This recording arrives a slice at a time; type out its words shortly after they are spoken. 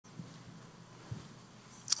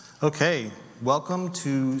Okay, welcome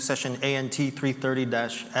to session ANT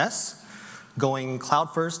 330-S. Going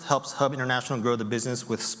cloud first helps Hub International grow the business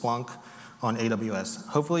with Splunk on AWS.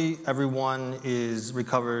 Hopefully everyone is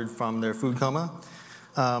recovered from their food coma.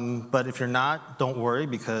 But if you're not, don't worry,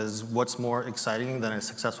 because what's more exciting than a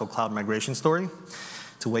successful cloud migration story?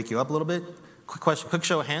 To wake you up a little bit, quick question, quick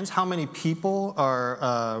show of hands. How many people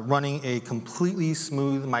are running a completely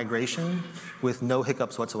smooth migration with no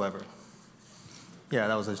hiccups whatsoever? Yeah,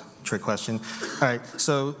 that was a trick question. All right,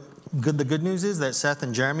 so the good news is that Seth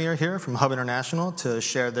and Jeremy are here from Hub International to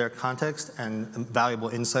share their context and valuable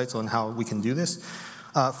insights on how we can do this.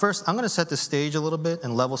 First, I'm going to set the stage a little bit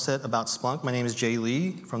and level set about Splunk. My name is Jay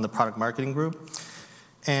Lee from the Product Marketing Group.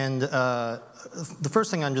 And the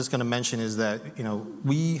first thing I'm just going to mention is that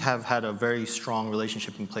we have had a very strong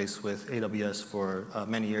relationship in place with AWS for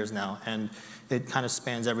many years now, and it kind of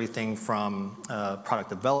spans everything from product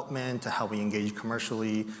development to how we engage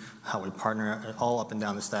commercially, how we partner, all up and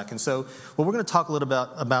down the stack. And so what we're going to talk a little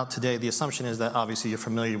about today, the assumption is that obviously you're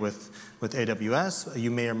familiar with AWS.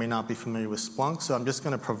 You may or may not be familiar with Splunk, so I'm just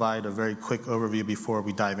going to provide a very quick overview before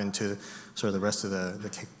we dive into sort of the rest of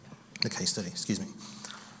the case study. Excuse me.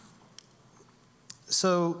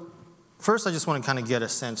 So first, I just want to kind of get a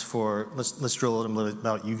sense for, let's drill a little bit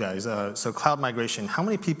about you guys. So cloud migration, how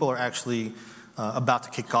many people are actually about to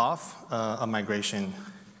kick off a migration?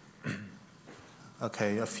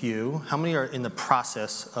 Okay, a few. How many are in the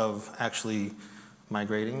process of actually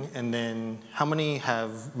migrating? And then how many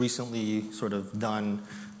have recently sort of done,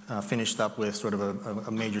 finished up with sort of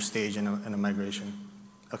a major stage in a migration?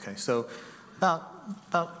 Okay, so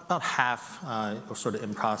about half are sort of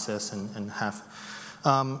in process and half.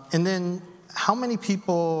 And then how many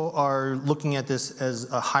people are looking at this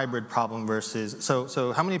as a hybrid problem versus,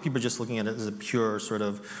 so how many people are just looking at it as a pure sort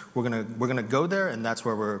of, we're gonna go there and that's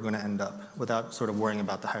where we're gonna end up without sort of worrying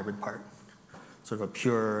about the hybrid part? Sort of a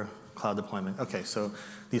pure cloud deployment. Okay, so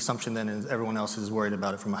the assumption then is everyone else is worried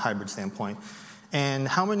about it from a hybrid standpoint. And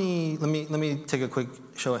how many, let me take a quick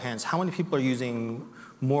show of hands. How many people are using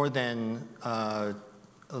more than,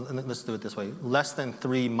 let's do it this way, less than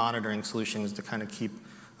 3 monitoring solutions to kind of keep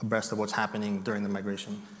abreast of what's happening during the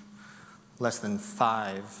migration? Less than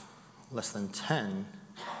 5, less than 10.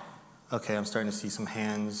 Okay, I'm starting to see some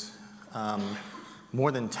hands.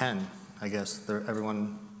 More than 10, I guess.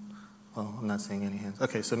 Everyone, well, I'm not seeing any hands.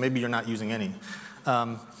 Okay, so maybe you're not using any.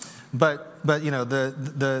 But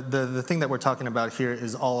the thing that we're talking about here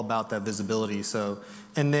is all about that visibility. So,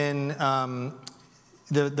 and then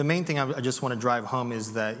the main thing I just want to drive home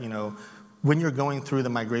is that when you're going through the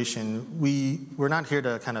migration, we're not here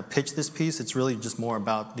to kind of pitch this piece. It's really just more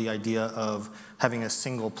about the idea of having a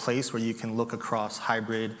single place where you can look across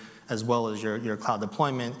hybrid as well as your cloud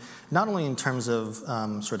deployment, not only in terms of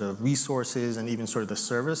sort of resources and even sort of the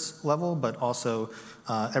service level, but also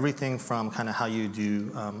everything from kind of how you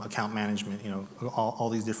do account management, all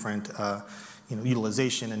these different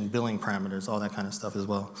utilization and billing parameters, all that kind of stuff as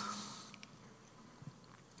well.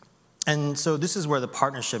 And so this is where the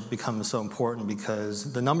partnership becomes so important,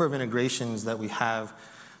 because the number of integrations that we have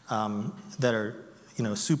that are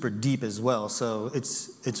super deep as well. So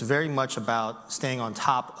it's very much about staying on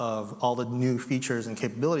top of all the new features and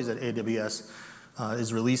capabilities that AWS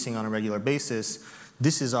is releasing on a regular basis.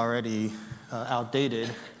 This is already outdated,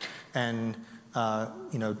 and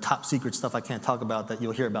top secret stuff I can't talk about that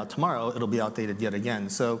you'll hear about tomorrow, it'll be outdated yet again.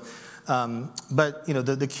 So. But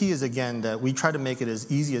the key is, again, that we try to make it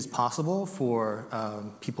as easy as possible for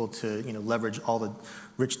people to leverage all the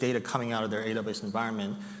rich data coming out of their AWS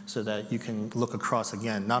environment, so that you can look across,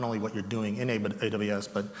 again, not only what you're doing in AWS,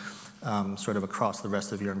 but sort of across the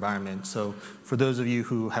rest of your environment. So for those of you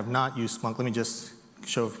who have not used Splunk, let me just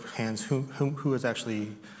show of hands who has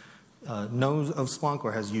actually knows of Splunk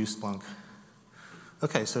or has used Splunk.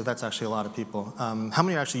 Okay, so that's actually a lot of people. How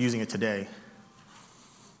many are actually using it today?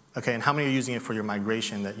 Okay, and how many are using it for your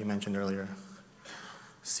migration that you mentioned earlier?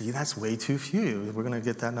 See, that's way too few. We're going to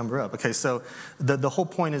get that number up. Okay, so the whole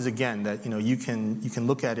point is, again, that you can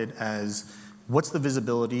look at it as, what's the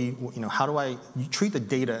visibility? How do I treat the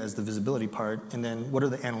data as the visibility part, and then what are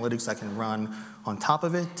the analytics I can run on top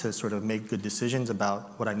of it to sort of make good decisions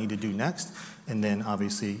about what I need to do next, and then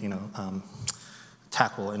obviously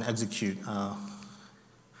tackle and execute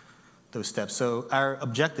those steps. So our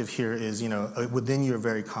objective here is, within your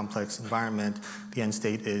very complex environment, the end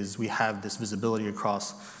state is we have this visibility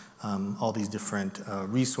across all these different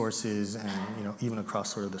resources, and even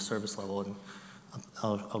across sort of the service level. And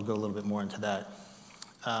I'll go a little bit more into that.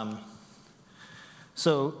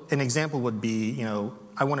 So an example would be,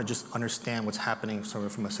 I want to just understand what's happening sort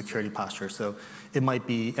of from a security posture. So it might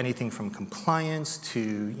be anything from compliance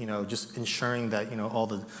to, just ensuring that, all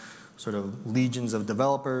the sort of legions of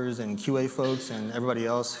developers and QA folks and everybody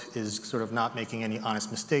else is sort of not making any honest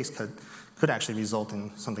mistakes could actually result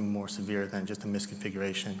in something more severe than just a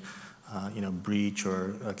misconfiguration, breach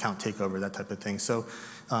or account takeover, that type of thing. So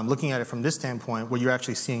looking at it from this standpoint, what you're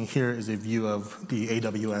actually seeing here is a view of the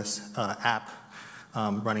AWS app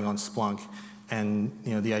running on Splunk. And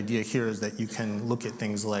the idea here is that you can look at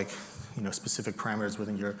things like specific parameters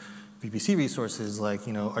within your VPC resources, like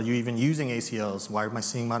are you even using ACLs? Why am I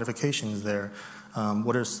seeing modifications there?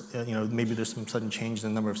 What are maybe there's some sudden change in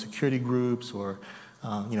the number of security groups, or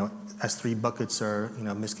S3 buckets are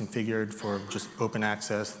misconfigured for just open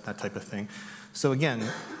access, that type of thing. So again,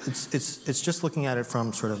 it's just looking at it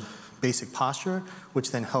from sort of basic posture, which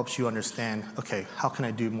then helps you understand, okay, how can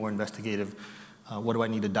I do more investigative? What do I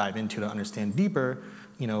need to dive into to understand deeper?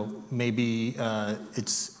 Maybe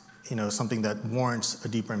it's something that warrants a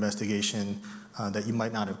deeper investigation that you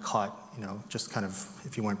might not have caught, just kind of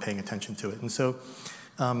if you weren't paying attention to it. And so,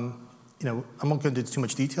 I'm not going to do too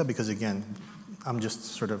much detail because, again, I'm just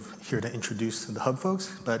sort of here to introduce the Hub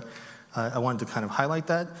folks, but I wanted to kind of highlight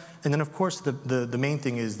that. And then, of course, the main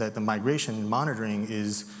thing is that the migration monitoring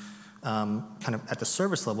is kind of at the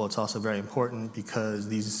service level. It's also very important because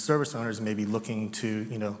these service owners may be looking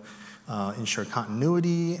to, ensure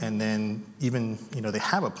continuity, and then even, they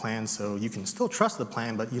have a plan, so you can still trust the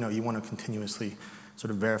plan, but, you want to continuously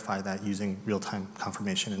sort of verify that using real-time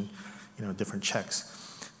confirmation and, different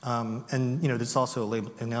checks. And, this also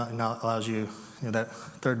allows you, that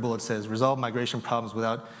third bullet says, resolve migration problems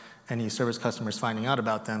without any service customers finding out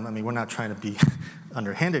about them. I mean, we're not trying to be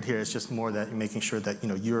underhanded here. It's just more that you're making sure that,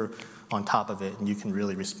 you're on top of it and you can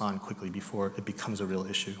really respond quickly before it becomes a real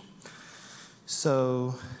issue.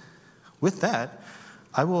 So, with that,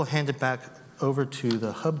 I will hand it back over to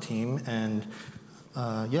the Hub team, and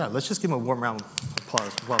yeah, let's just give them a warm round of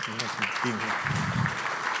applause. Welcome for being here.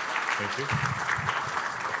 Thank you.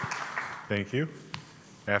 Thank you.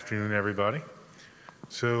 Afternoon, everybody.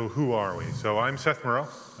 So who are we? So I'm Seth Morrell.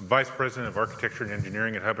 I'm Vice President of Architecture and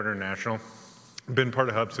Engineering at Hub International. I've been part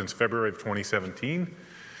of Hub since February of 2017.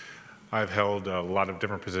 I've held a lot of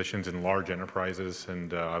different positions in large enterprises,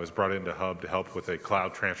 and I was brought into Hub to help with a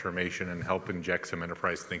cloud transformation and help inject some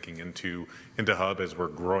enterprise thinking into Hub as we're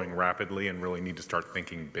growing rapidly and really need to start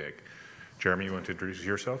thinking big. Jeremy, you want to introduce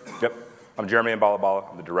yourself? Yep. I'm Jeremy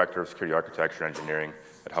Mbalabala. I'm the Director of Security Architecture and Engineering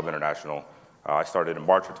at Hub International. I started in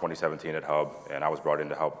March of 2017 at Hub, and I was brought in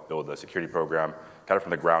to help build a security program kind of from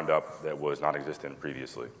the ground up that was non-existent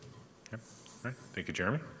previously. Yep. All right. Thank you,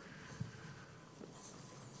 Jeremy.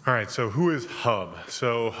 All right, so who is Hub?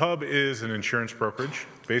 So Hub is an insurance brokerage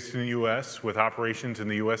based in the US with operations in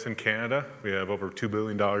the US and Canada. We have over $2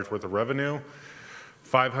 billion worth of revenue,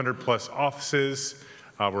 500 plus offices.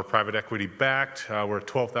 We're private equity backed. We're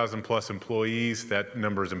 12,000 plus employees. That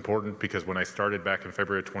number is important because when I started back in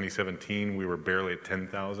February of 2017, we were barely at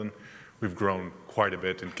 10,000. We've grown quite a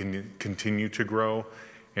bit and continue to grow.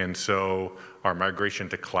 And so our migration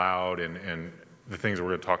to cloud and the things that we're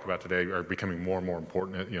going to talk about today are becoming more and more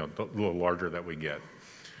important, the little larger that we get.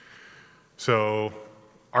 So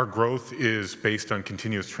our growth is based on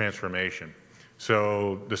continuous transformation.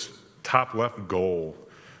 So this top left goal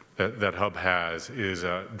that Hub has is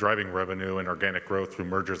driving revenue and organic growth through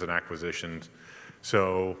mergers and acquisitions.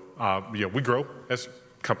 So we grow as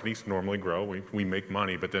companies normally grow. We make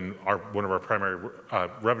money, but then one of our primary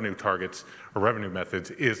revenue targets or revenue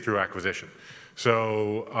methods is through acquisition.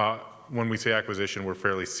 So when we say acquisition, we're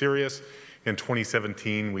fairly serious. In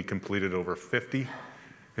 2017, we completed over 50.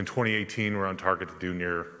 In 2018, we're on target to do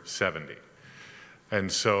near 70.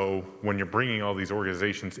 And so when you're bringing all these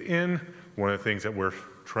organizations in, one of the things that we're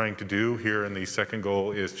trying to do here in the second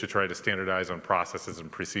goal is to try to standardize on processes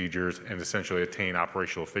and procedures and essentially attain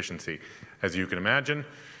operational efficiency. As you can imagine,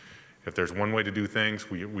 if there's one way to do things,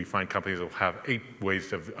 we find companies that will have 8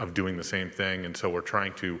 ways of doing the same thing, and so we're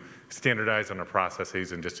trying to standardize on our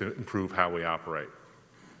processes and just to improve how we operate.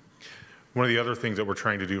 One of the other things that we're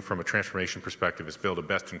trying to do from a transformation perspective is build a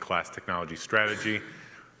best-in-class technology strategy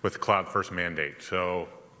with a cloud-first mandate. So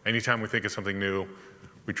anytime we think of something new,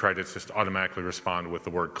 we try to just automatically respond with the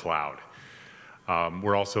word cloud.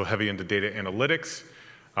 We're also heavy into data analytics.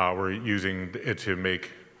 We're using it to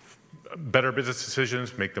make better business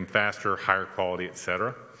decisions, make them faster, higher quality, et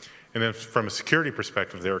cetera. And then from a security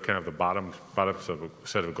perspective, they're kind of the bottom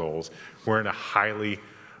set of goals. We're in a highly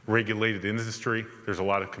regulated industry. There's a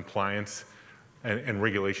lot of compliance and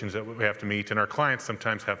regulations that we have to meet. And our clients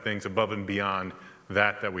sometimes have things above and beyond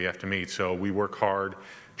that we have to meet. So we work hard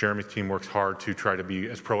Jeremy's team works hard to try to be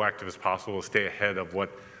as proactive as possible to stay ahead of what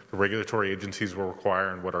the regulatory agencies will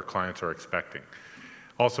require and what our clients are expecting.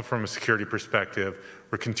 Also, from a security perspective,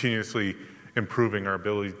 we're continuously improving our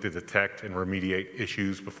ability to detect and remediate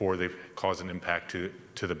issues before they cause an impact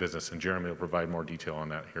to the business, and Jeremy will provide more detail on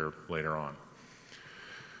that here later on.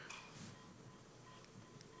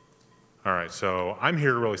 All right, so I'm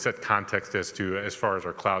here to really set context as far as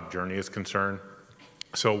our cloud journey is concerned.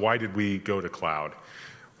 So why did we go to cloud?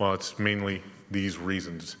 Well, it's mainly these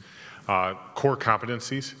reasons. Core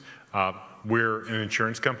competencies. We're an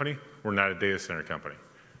insurance company. We're not a data center company.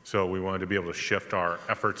 So we wanted to be able to shift our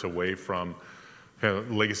efforts away from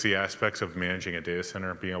legacy aspects of managing a data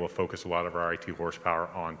center, being able to focus a lot of our IT horsepower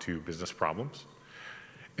onto business problems.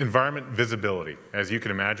 Environment visibility. As you can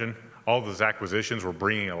imagine, all of those acquisitions were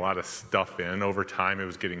bringing a lot of stuff in. Over time, it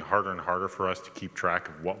was getting harder and harder for us to keep track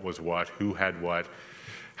of what was what, who had what,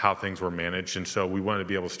 how things were managed. And so we wanted to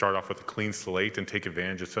be able to start off with a clean slate and take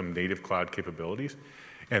advantage of some native cloud capabilities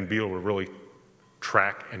and be able to really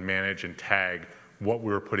track and manage and tag what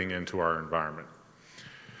we were putting into our environment.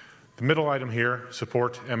 The middle item here,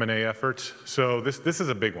 support M&A efforts. So this is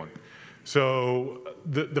a big one. So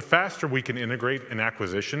the faster we can integrate an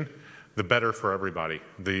acquisition, the better for everybody.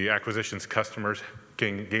 The acquisition's customers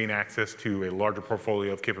can gain access to a larger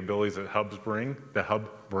portfolio of capabilities that the hub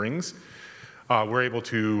brings. We're able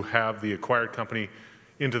to have the acquired company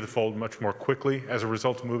into the fold much more quickly as a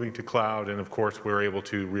result of moving to cloud, and of course, we're able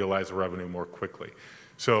to realize the revenue more quickly.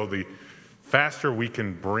 So the faster we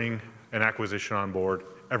can bring an acquisition on board,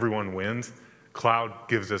 everyone wins. Cloud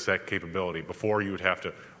gives us that capability. Before, you would have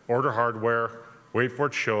to order hardware, wait for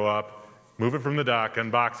it to show up, move it from the dock,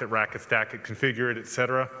 unbox it, rack it, stack it, configure it, et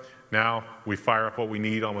cetera. Now we fire up what we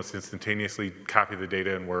need almost instantaneously, copy the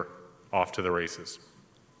data, and we're off to the races.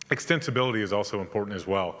 Extensibility is also important as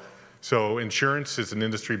well. So insurance is an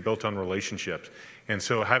industry built on relationships. And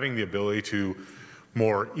so having the ability to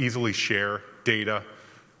more easily share data,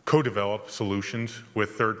 co-develop solutions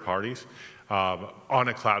with third parties on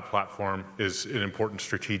a cloud platform is an important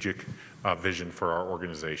strategic vision for our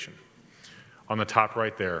organization. On the top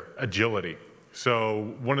right there, agility.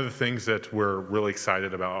 So one of the things that we're really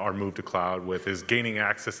excited about our move to cloud with is gaining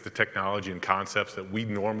access to technology and concepts that we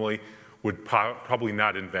normally would probably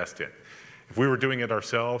not invest in. If we were doing it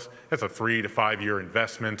ourselves, that's a 3 to 5 year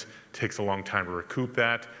investment. It takes a long time to recoup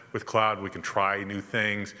that. With cloud, we can try new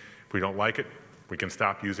things. If we don't like it, we can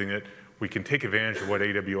stop using it. We can take advantage of what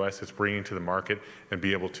AWS is bringing to the market and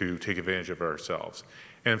be able to take advantage of it ourselves.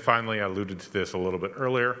 And finally, I alluded to this a little bit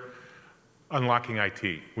earlier, unlocking IT.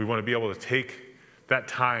 We want to be able to take that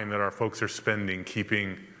time that our folks are spending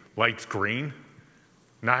keeping lights green,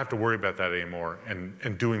 not have to worry about that anymore,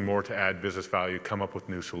 and doing more to add business value, come up with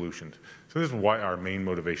new solutions. So this is why our main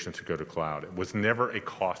motivation to go to cloud. It was never a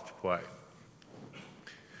cost play.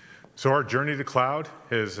 So our journey to cloud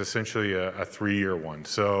is essentially a 3-year one.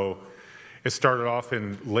 So it started off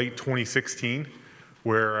in late 2016,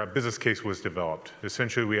 where a business case was developed.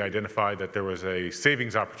 Essentially, we identified that there was a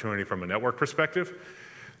savings opportunity from a network perspective,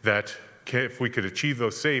 that if we could achieve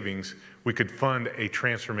those savings, we could fund a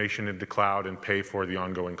transformation into cloud and pay for the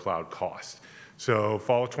ongoing cloud costs. So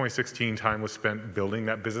fall of 2016, time was spent building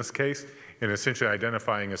that business case and essentially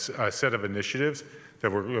identifying a set of initiatives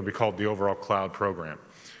that were going to be called the overall cloud program.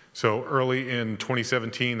 So early in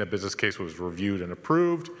 2017, the business case was reviewed and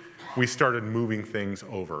approved. We started moving things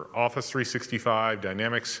over. Office 365,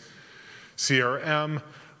 Dynamics, CRM.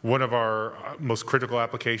 One of our most critical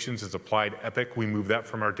applications is Applied Epic. We moved that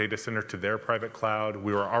from our data center to their private cloud.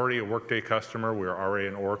 We were already a Workday customer. We were already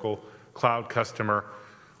an Oracle Cloud customer.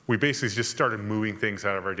 We basically just started moving things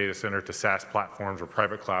out of our data center to SaaS platforms or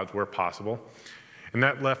private clouds where possible. And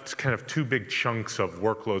that left kind of 2 big chunks of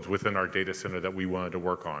workloads within our data center that we wanted to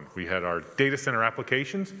work on. We had our data center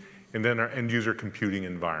applications and then our end user computing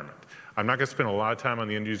environment. I'm not going to spend a lot of time on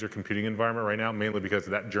the end user computing environment right now, mainly because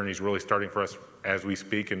that journey is really starting for us as we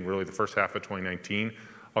speak in really the first half of 2019.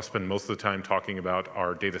 I'll spend most of the time talking about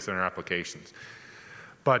our data center applications.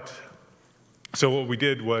 But so what we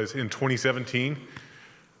did was in 2017,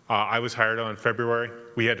 I was hired on in February.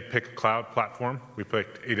 We had to pick a cloud platform. We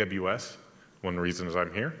picked AWS. One of the reasons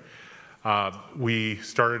I'm here. We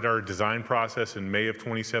started our design process in May of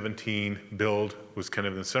 2017. Build was kind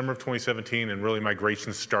of in the summer of 2017, and really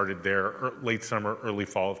migration started there late summer, early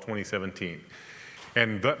fall of 2017.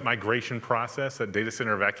 And that migration process, that data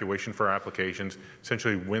center evacuation for our applications,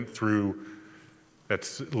 essentially went through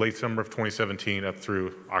that's late summer of 2017 up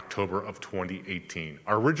through October of 2018.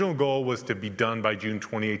 Our original goal was to be done by June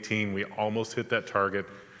 2018. We almost hit that target.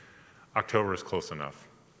 October is close enough.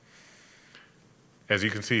 As you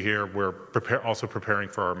can see here, we're also preparing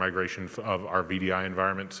for our migration of our VDI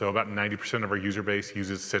environment. So about 90% of our user base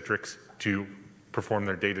uses Citrix to perform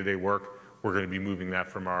their day-to-day work. We're going to be moving that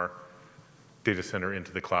from our data center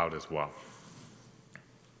into the cloud as well.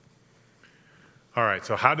 All right,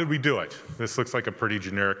 so how did we do it? This looks like a pretty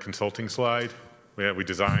generic consulting slide. We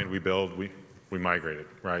designed, we build, we migrated,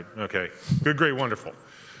 right? Okay, good, great, wonderful.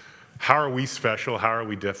 How are we special? How are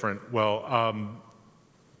we different? Well,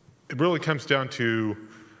 it really comes down to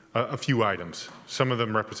a few items. Some of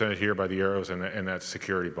them represented here by the arrows and that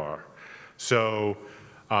security bar. So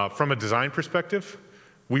from a design perspective,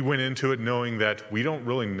 we went into it knowing that we don't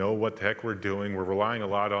really know what the heck we're doing. We're relying a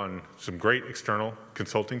lot on some great external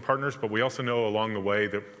consulting partners, but we also know along the way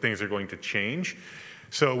that things are going to change.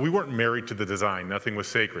 So we weren't married to the design. Nothing was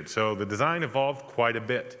sacred. So the design evolved quite a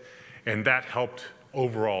bit, and that helped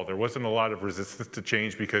overall. There wasn't a lot of resistance to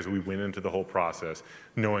change because we went into the whole process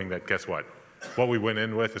knowing that, guess what? What we went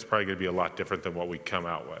in with is probably going to be a lot different than what we come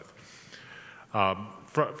out with.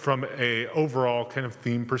 From a overall kind of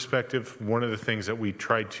theme perspective, one of the things that we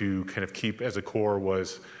tried to kind of keep as a core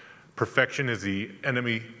was perfection is the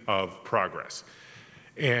enemy of progress.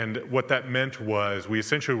 And what that meant was we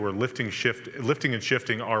essentially were lifting and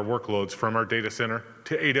shifting our workloads from our data center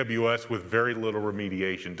to AWS with very little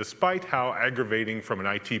remediation. Despite how aggravating from an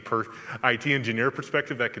IT engineer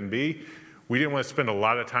perspective that can be, we didn't want to spend a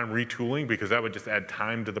lot of time retooling because that would just add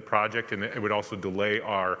time to the project, and it would also delay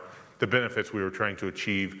the benefits we were trying to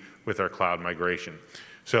achieve with our cloud migration.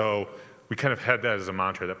 So we kind of had that as a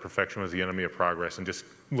mantra, that perfection was the enemy of progress, and just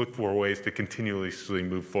look for ways to continuously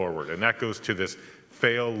move forward. And that goes to this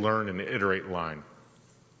fail, learn, and iterate line.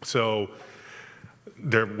 So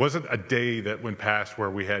there wasn't a day that went past where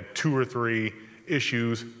we had 2 or 3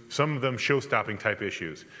 issues, some of them show-stopping type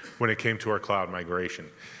issues when it came to our cloud migration.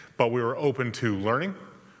 But we were open to learning,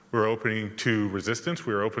 we were open to resistance,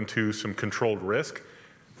 we were open to some controlled risk,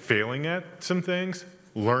 failing at some things,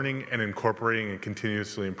 learning and incorporating and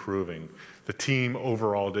continuously improving. The team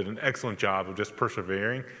overall did an excellent job of just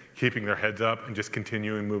persevering, keeping their heads up, and just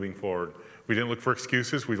continuing moving forward. We didn't look for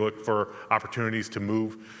excuses, we looked for opportunities to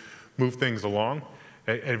move things along.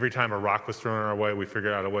 Every time a rock was thrown our way, we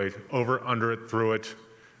figured out a way over, under it, through it,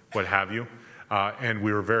 what have you. And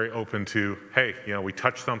we were very open to, hey, we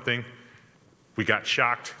touched something, we got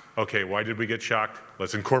shocked. Okay, why did we get shocked?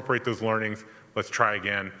 Let's incorporate those learnings, let's try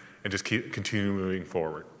again, and just continue moving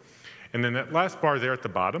forward. And then that last bar there at the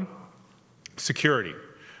bottom, security.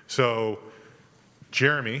 So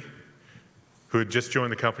Jeremy, who had just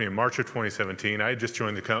joined the company in March of 2017, I had just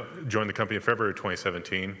joined the company in February of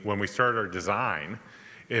 2017. When we started our design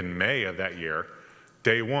in May of that year,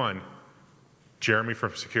 day one, Jeremy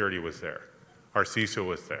from security was there. Our CISO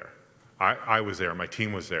was there. I was there, my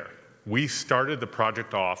team was there. We started the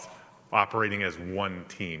project off operating as one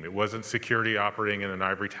team. It wasn't security operating in an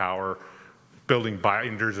ivory tower, building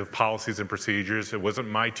binders of policies and procedures. It wasn't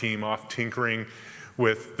my team off tinkering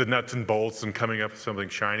with the nuts and bolts and coming up with something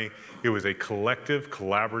shiny. It was a collective,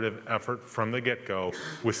 collaborative effort from the get-go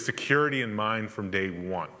with security in mind from day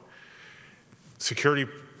one. Security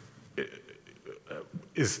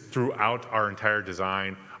is throughout our entire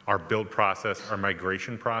design, our build process, our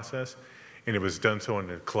migration process, and it was done so in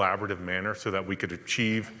a collaborative manner so that we could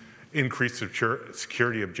achieve increased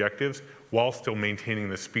security objectives while still maintaining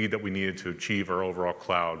the speed that we needed to achieve our overall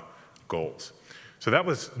cloud goals. So that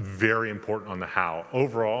was very important on the how.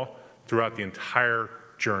 Overall, throughout the entire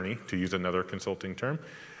journey, to use another consulting term,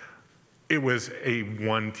 it was a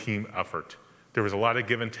one-team effort. There was a lot of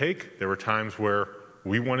give and take. There were times where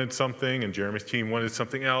we wanted something and Jeremy's team wanted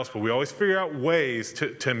something else, but we always figured out ways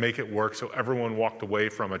to make it work so everyone walked away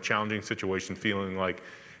from a challenging situation feeling like,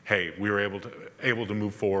 hey, we were able to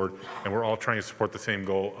move forward, and we're all trying to support the same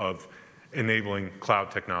goal of enabling cloud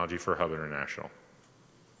technology for Hub International.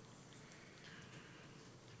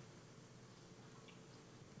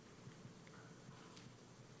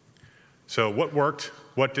 So what worked,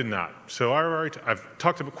 what did not? So I've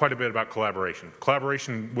talked quite a bit about collaboration.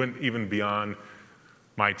 Collaboration went even beyond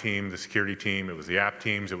my team, the security team, it was the app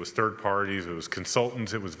teams, it was third parties, it was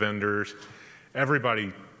consultants, it was vendors.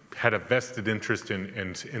 Everybody had a vested interest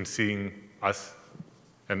in seeing us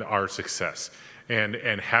and our success. And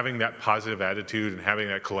having that positive attitude and having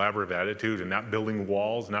that collaborative attitude and not building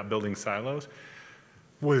walls, not building silos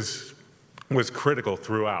was critical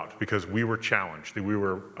throughout because we were challenged. We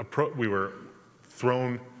were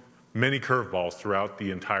thrown many curveballs throughout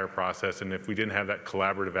the entire process, and if we didn't have that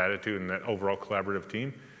collaborative attitude and that overall collaborative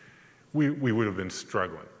team, we would have been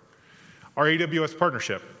struggling. Our AWS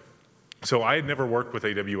partnership. So I had never worked with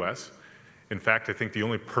AWS, In fact, I think the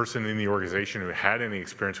only person in the organization who had any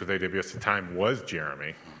experience with AWS at the time was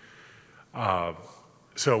Jeremy.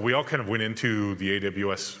 So we all kind of went into the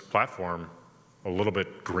AWS platform a little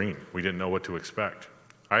bit green. We didn't know what to expect.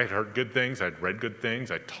 I had heard good things, I'd read good things,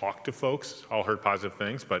 I talked to folks, all heard positive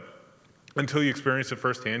things, but until you experience it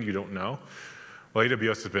firsthand, you don't know. Well,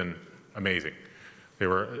 AWS has been amazing. They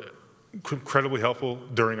were incredibly helpful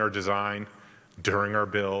during our design, during our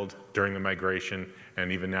build, during the migration,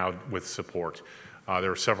 and even now with support. There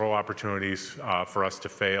were several opportunities for us to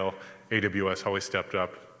fail. AWS always stepped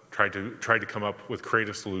up, tried to come up with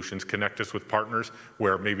creative solutions, connect us with partners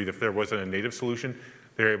where maybe if there wasn't a native solution,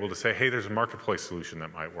 they're able to say, hey, there's a marketplace solution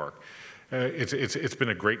that might work. It's been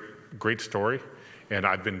a great story, and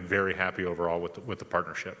I've been very happy overall with the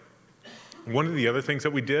partnership. One of the other things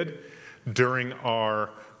that we did during our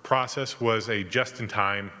process was a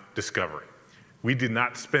just-in-time discovery. We did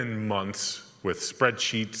not spend months with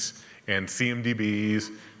spreadsheets and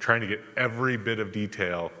CMDBs trying to get every bit of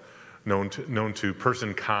detail known to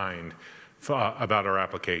person kind about our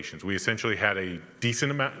applications. We essentially had a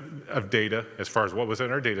decent amount of data as far as what was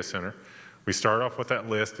in our data center. We started off with that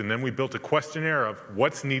list, and then we built a questionnaire of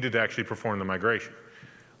what's needed to actually perform the migration.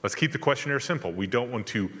 Let's keep the questionnaire simple. We don't want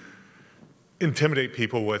to intimidate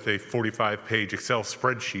people with a 45-page Excel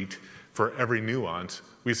spreadsheet for every nuance.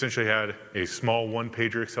 We essentially had a small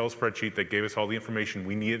one-pager Excel spreadsheet that gave us all the information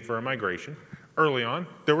we needed for our migration. Early on,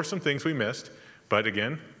 there were some things we missed, but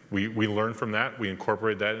again, we learned from that, we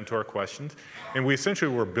incorporated that into our questions, and we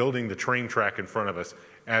essentially were building the train track in front of us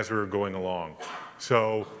as we were going along.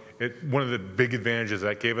 So one of the big advantages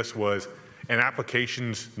that gave us was an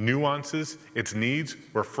application's nuances, its needs,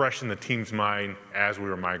 were fresh in the team's mind as we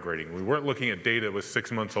were migrating. We weren't looking at data that was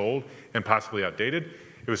 6 months old and possibly outdated.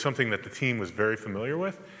 It was something that the team was very familiar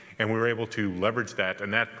with, and we were able to leverage that,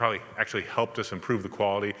 and that probably actually helped us improve the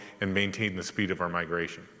quality and maintain the speed of our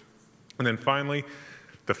migration. And then finally,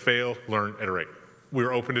 the fail, learn, iterate. We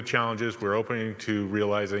were open to challenges. We were open to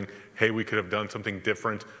realizing, hey, we could have done something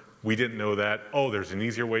different. We didn't know that. Oh, there's an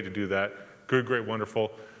easier way to do that. Good, great,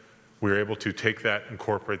 wonderful. We were able to take that,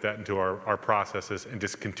 incorporate that into our processes, and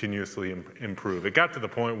just continuously improve. It got to the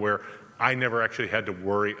point where I never actually had to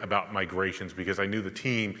worry about migrations because I knew the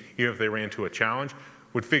team, even if they ran into a challenge,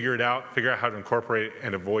 would figure out how to incorporate it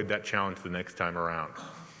and avoid that challenge the next time around.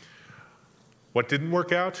 What didn't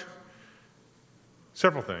work out?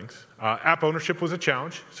 Several things. App ownership was a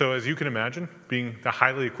challenge. So as you can imagine, being the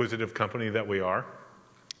highly acquisitive company that we are,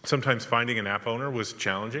 sometimes finding an app owner was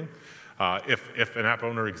challenging. If an app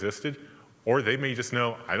owner existed, or they may just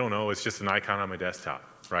know, I don't know, it's just an icon on my desktop,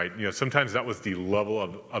 right? You know, sometimes that was the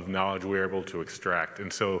level of knowledge we were able to extract.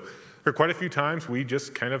 And so there were quite a few times we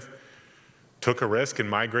just kind of took a risk and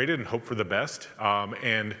migrated and hoped for the best.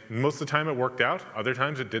 And most of the time it worked out. Other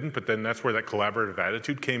times it didn't, but then that's where that collaborative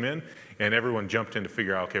attitude came in, and everyone jumped in to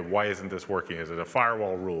figure out, okay, why isn't this working? Is it a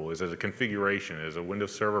firewall rule? Is it a configuration? Is it a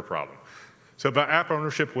Windows Server problem? So app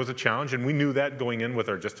ownership was a challenge, and we knew that going in with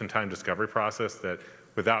our just-in-time discovery process, that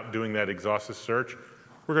without doing that exhaustive search,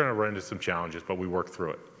 we're going to run into some challenges, but we worked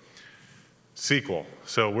through it. SQL.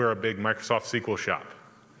 So we're a big Microsoft SQL shop.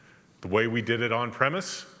 The way we did it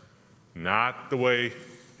on-premise, not the way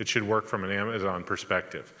it should work from an Amazon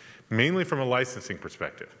perspective, mainly from a licensing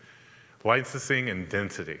perspective. Licensing and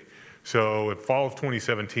density. So in fall of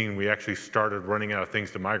 2017, we actually started running out of things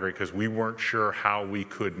to migrate because we weren't sure how we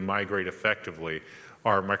could migrate effectively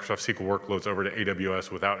our Microsoft SQL workloads over to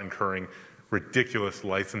AWS without incurring ridiculous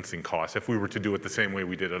licensing costs if we were to do it the same way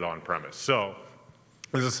we did it on-premise. So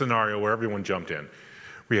there's a scenario where everyone jumped in.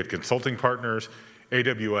 We had consulting partners,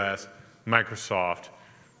 AWS, Microsoft.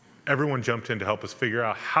 Everyone jumped in to help us figure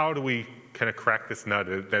out how do we kind of crack this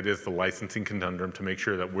nut that is the licensing conundrum to make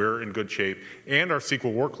sure that we're in good shape and our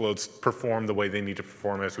SQL workloads perform the way they need to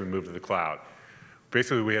perform as we move to the cloud.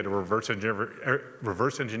 Basically, we had to reverse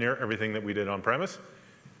engineer everything that we did on premise,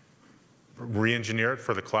 re-engineer it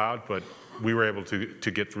for the cloud, but we were able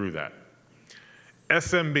to get through that.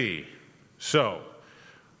 SMB. So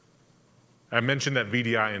I mentioned that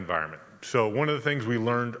VDI environment. So one of the things we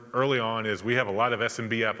learned early on is we have a lot of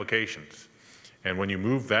SMB applications. And when you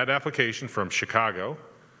move that application from Chicago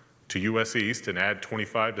to US East and add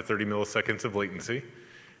 25 to 30 milliseconds of latency,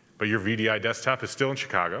 but your VDI desktop is still in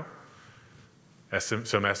Chicago, some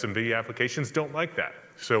SMB applications don't like that.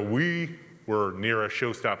 So we were near a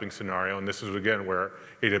show-stopping scenario, and this is again where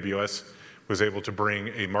AWS was able to bring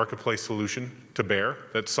a marketplace solution to bear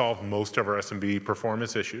that solved most of our SMB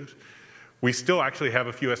performance issues. We still actually have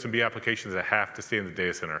a few SMB applications that have to stay in the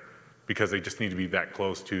data center because they just need to be that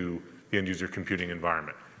close to the end user computing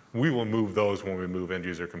environment. We will move those when we move end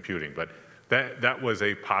user computing, but that was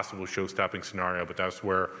a possible show-stopping scenario, but that's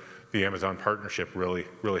where the Amazon partnership really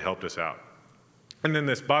helped us out. And then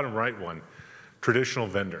this bottom right one, traditional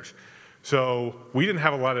vendors. So we didn't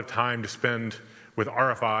have a lot of time to spend with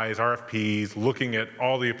RFIs, RFPs, looking at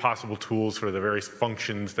all the possible tools for the various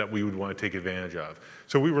functions that we would want to take advantage of.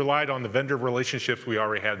 So we relied on the vendor relationships we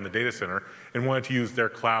already had in the data center and wanted to use their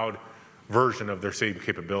cloud version of their same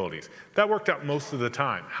capabilities. That worked out most of the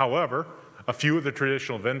time. However, a few of the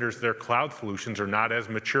traditional vendors, their cloud solutions are not as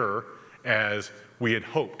mature as we had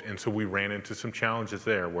hoped. And so we ran into some challenges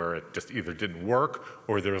there where it just either didn't work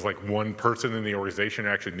or there was like one person in the organization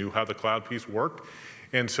who actually knew how the cloud piece worked.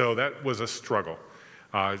 And so that was a struggle.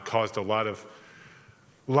 It caused a lot of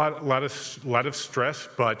stress,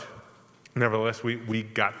 but nevertheless, we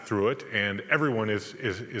got through it, and everyone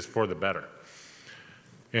is for the better.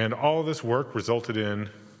 And all of this work resulted in,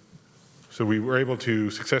 so we were able to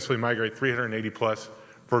successfully migrate 380 plus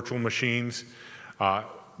virtual machines.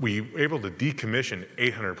 We were able to decommission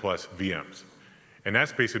 800 plus VMs. And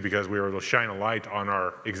that's basically because we were able to shine a light on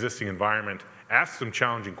our existing environment, ask some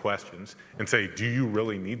challenging questions, and say, do you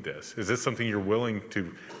really need this? Is this something you're willing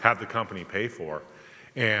to have the company pay for?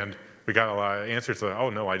 And we got a lot of answers like, oh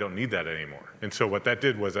no, I don't need that anymore. And so what that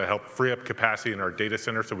did was it helped free up capacity in our data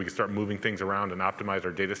center so we could start moving things around and optimize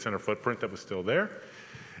our data center footprint that was still there,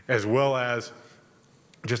 as well as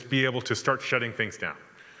just be able to start shutting things down.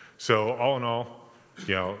 So all in all,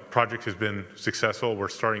 you know, project has been successful. We're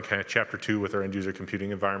starting kind of chapter 2 with our end user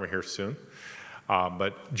computing environment here soon.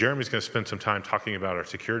 But Jeremy's going to spend some time talking about our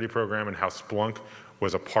security program and how Splunk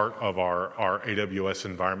was a part of our AWS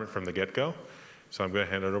environment from the get-go. So I'm going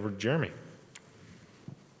to hand it over to Jeremy.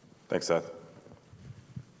 Thanks, Seth.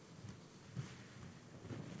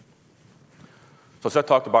 So Seth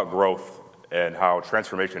talked about growth and how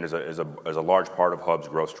transformation is a large part of Hub's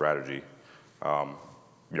growth strategy.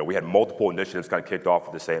 You know, we had multiple initiatives kind of kicked off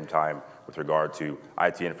at the same time with regard to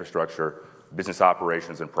IT infrastructure, business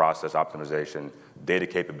operations and process optimization, data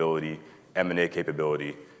capability, M&A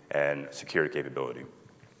capability, and security capability.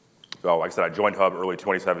 So like I said, I joined Hub early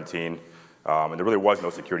 2017, and there really was no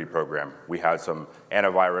security program. We had some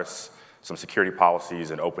antivirus, some security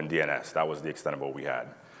policies, and open DNS. That was the extent of what we had.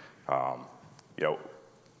 You know,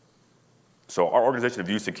 so our organization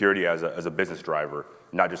views security as a business driver,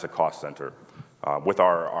 not just a cost center. With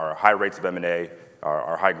our high rates of M&A,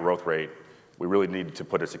 our high growth rate, we really needed to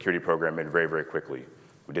put a security program in very, very quickly.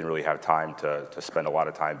 We didn't really have time to spend a lot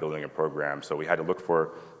of time building a program, so we had to look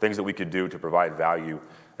for things that we could do to provide value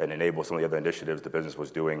and enable some of the other initiatives the business was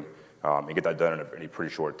doing and get that done in a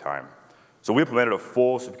pretty short time. So we implemented a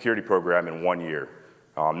full security program in 1 year.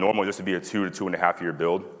 Normally this would be a 2 to 2.5 year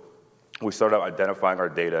build. We started out identifying our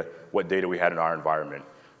data, what data we had in our environment.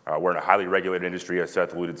 We're in a highly regulated industry, as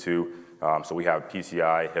Seth alluded to, so we have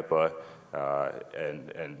PCI, HIPAA,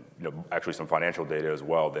 and you know, actually some financial data as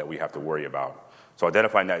well that we have to worry about. So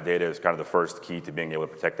identifying that data is kind of the first key to being able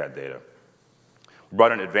to protect that data. We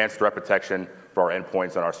brought in advanced threat protection for our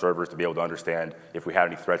endpoints and our servers to be able to understand if we had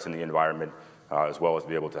any threats in the environment, as well as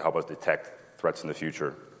be able to help us detect threats in the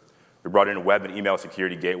future. We brought in web and email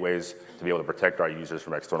security gateways to be able to protect our users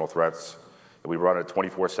from external threats. And we brought in a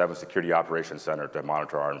 24/7 security operations center to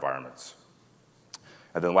monitor our environments.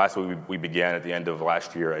 And then lastly, we began at the end of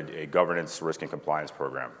last year a governance, risk, and compliance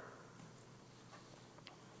program.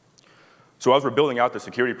 So as we're building out the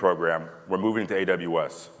security program, we're moving to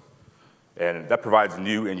AWS. And that provides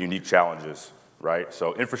new and unique challenges, right?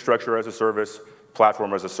 So infrastructure as a service,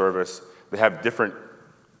 platform as a service, they have different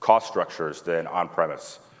cost structures than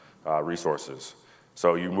on-premise resources.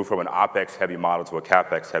 So you move from an OpEx-heavy model to a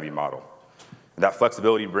CapEx-heavy model. And that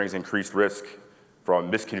flexibility brings increased risk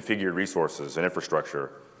from misconfigured resources and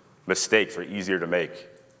infrastructure. Mistakes are easier to make.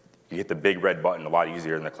 You hit the big red button a lot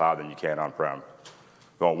easier in the cloud than you can on-prem.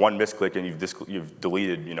 So one misclick and you've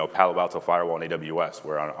deleted, you know, Palo Alto firewall in AWS,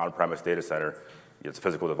 where on an on-premise data center, it's a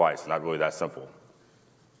physical device. It's not really that simple.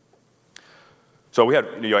 So we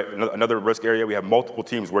have, you know, another risk area. We have multiple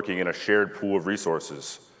teams working in a shared pool of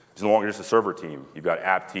resources. It's no longer just a server team. You've got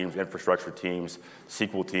app teams, infrastructure teams,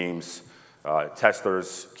 SQL teams,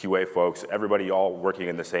 testers, QA folks, everybody all working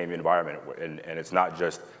in the same environment, and it's not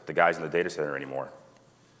just the guys in the data center anymore.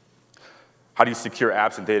 How do you secure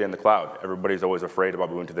apps and data in the cloud? Everybody's always afraid about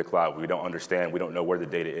moving to the cloud. We don't understand, we don't know where the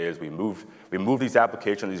data is. We move these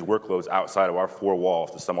applications, these workloads outside of our four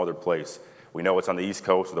walls to some other place. We know it's on the East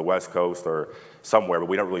Coast or the West Coast or somewhere, but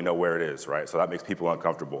we don't really know where it is, right? So that makes people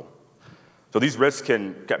uncomfortable. So these risks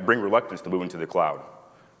can bring reluctance to moving to the cloud.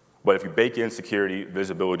 But if you bake in security,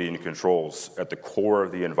 visibility, and controls at the core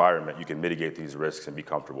of the environment, you can mitigate these risks and be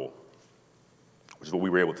comfortable, which is what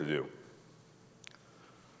we were able to do.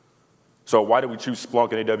 So why do we choose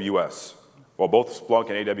Splunk and AWS? Well, both Splunk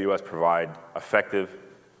and AWS provide effective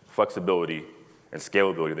flexibility and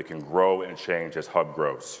scalability that can grow and change as Hub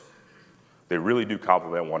grows. They really do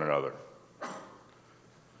complement one another.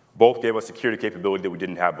 Both gave us security capability that we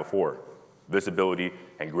didn't have before, visibility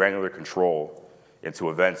and granular control into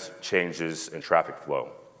events, changes, and traffic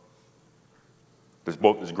flow.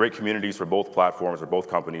 There's great communities for both platforms or both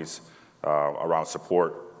companies around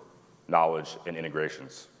support, knowledge, and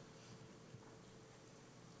integrations.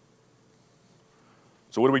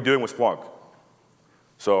 So what are we doing with Splunk?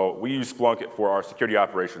 So we use Splunk for our Security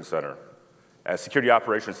Operations Center. As Security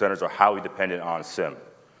Operations Centers are highly dependent on SIEM,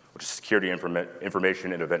 which is Security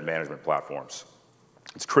Information and Event Management platforms.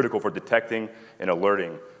 It's critical for detecting and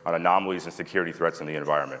alerting on anomalies and security threats in the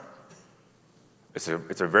environment. SIEM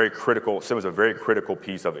is a very critical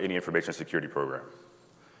piece of any information security program.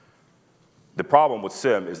 The problem with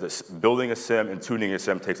SIEM is that building a SIEM and tuning a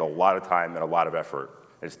SIEM takes a lot of time and a lot of effort.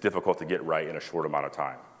 It's difficult to get right in a short amount of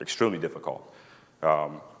time, extremely difficult.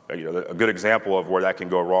 A good example of where that can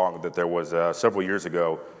go wrong, that there was several years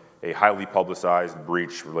ago a highly publicized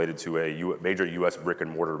breach related to a major US brick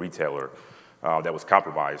and mortar retailer that was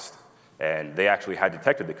compromised. And they actually had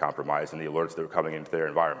detected the compromise and the alerts that were coming into their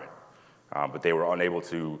environment. But they were unable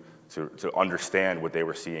to understand what they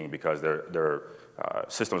were seeing because their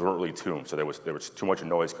systems weren't really tuned, so there was too much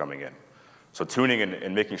noise coming in. So tuning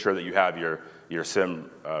and making sure that you have your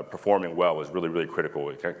SIEM performing well is really, really critical.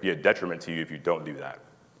 It can be a detriment to you if you don't do that.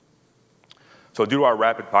 So due to our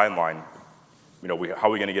rapid timeline, how are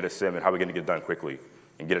we going to get a SIEM and how are we going to get it done quickly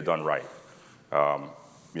and get it done right?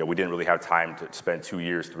 We didn't really have time to spend 2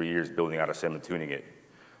 years, 3 years building out a SIEM and tuning it.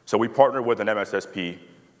 So we partnered with an MSSP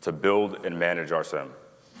to build and manage our SIEM.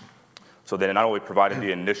 So they not only provided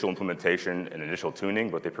the initial implementation and initial tuning,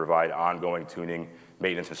 but they provide ongoing tuning,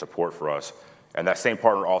 maintenance, and support for us. And that same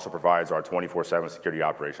partner also provides our 24/7 security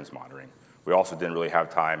operations monitoring. We also didn't really have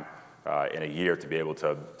time in a year to be able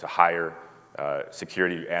to hire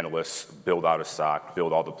security analysts, build out a SOC,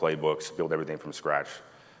 build all the playbooks, build everything from scratch.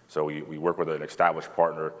 So we work with an established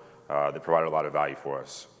partner that provided a lot of value for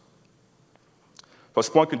us. So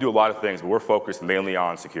Splunk can do a lot of things, but we're focused mainly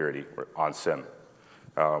on security, on SIEM.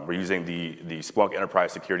 We're using the Splunk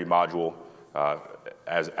Enterprise Security Module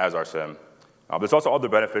as our SIEM. There's also other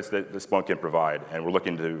benefits that Splunk can provide, and we're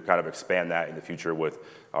looking to kind of expand that in the future with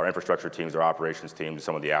our infrastructure teams, our operations teams,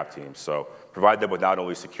 some of the app teams. So provide them with not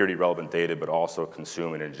only security relevant data, but also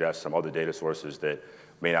consume and ingest some other data sources that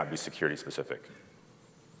may not be security specific.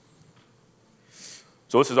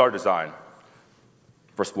 So this is our design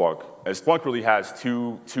for Splunk. And Splunk really has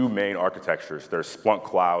two main architectures. There's Splunk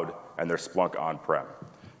Cloud and there's Splunk On-Prem.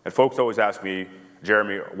 And folks always ask me,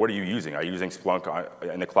 Jeremy, what are you using? Are you using Splunk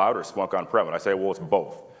in the cloud or Splunk On-Prem? And I say, well, it's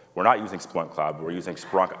both. We're not using Splunk Cloud, but we're using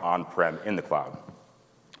Splunk On-Prem in the cloud.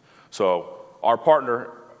 So our partner,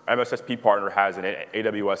 MSSP partner, has an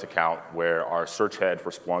AWS account where our search head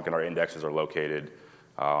for Splunk and our indexes are located.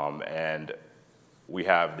 And we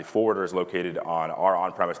have the forwarders located on our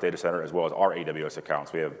on-premise data center as well as our AWS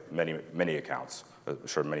accounts. We have many accounts. I'm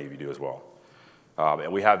sure many of you do as well.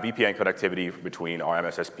 And we have VPN connectivity between our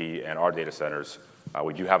MSSP and our data centers.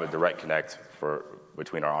 We do have a direct connect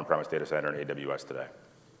between our on-premise data center and AWS today.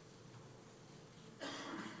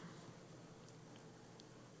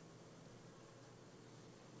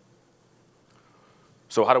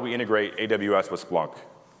 So how do we integrate AWS with Splunk?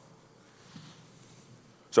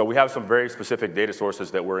 So we have some very specific data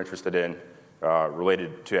sources that we're interested in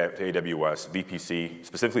related to AWS, VPC,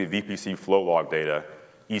 specifically VPC flow log data,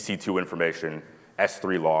 EC2 information,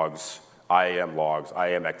 S3 logs,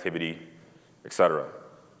 IAM activity, et cetera.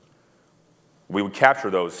 We would capture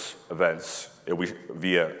those events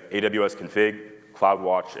via AWS Config,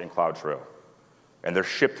 CloudWatch, and CloudTrail. And they're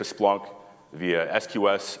shipped to Splunk via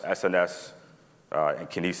SQS, SNS, and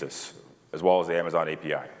Kinesis, as well as the Amazon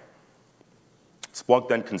API. Splunk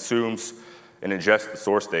then consumes and ingests the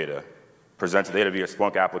source data, presents data via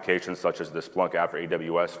Splunk applications such as the Splunk app for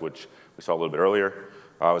AWS, which we saw a little bit earlier,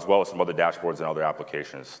 as well as some other dashboards and other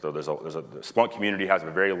applications. So the Splunk community has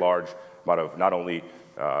a very large amount of not only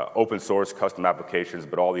open source custom applications,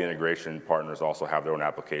 but all the integration partners also have their own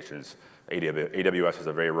applications. AWS has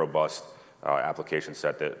a very robust application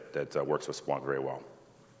set that works with Splunk very well.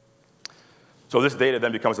 So this data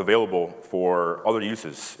then becomes available for other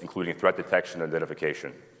uses, including threat detection and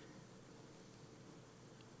identification.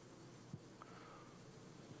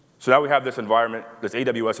 So now we have this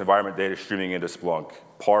AWS environment data streaming into Splunk,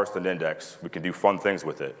 parsed and indexed. We can do fun things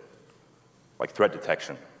with it, like threat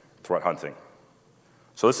detection, threat hunting.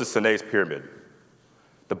 So this is Sine's pyramid.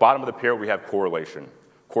 The bottom of the pyramid, we have correlation.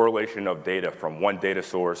 correlation of data from one data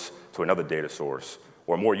source to another data source,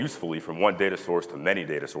 or more usefully, from one data source to many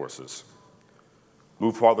data sources.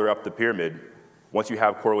 Move farther up the pyramid, once you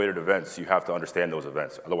have correlated events, you have to understand those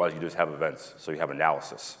events. Otherwise, you just have events, so you have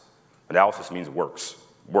analysis. Analysis means work.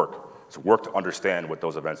 It's work to understand what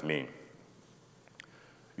those events mean.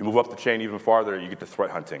 You move up the chain even farther, you get to threat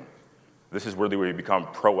hunting. This is really where you become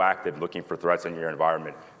proactive, looking for threats in your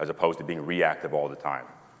environment, as opposed to being reactive all the time.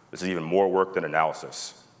 This is even more work than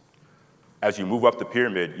analysis. As you move up the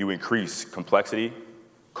pyramid, you increase complexity,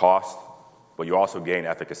 cost, but you also gain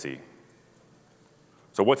efficacy.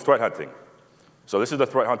 So what's threat hunting? So this is the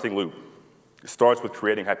threat hunting loop. It starts with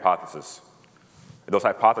creating hypotheses. Those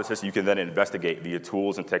hypotheses you can then investigate via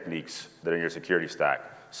tools and techniques that are in your security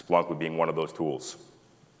stack, Splunk being one of those tools.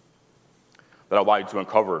 That allow you to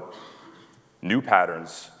uncover new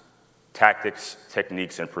patterns, tactics,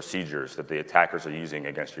 techniques, and procedures that the attackers are using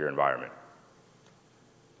against your environment.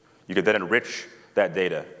 You can then enrich that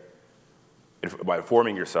data by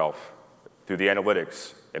informing yourself through the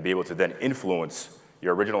analytics and be able to then influence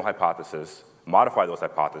your original hypothesis, modify those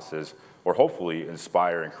hypotheses, or hopefully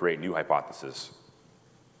inspire and create new hypotheses.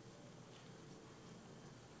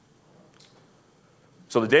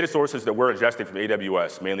 So the data sources that we're ingesting from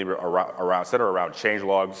AWS mainly center around change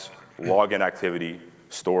logs, login activity,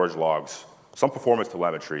 storage logs, some performance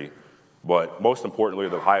telemetry, but most importantly,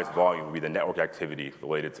 the highest volume will be the network activity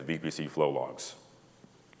related to VPC flow logs.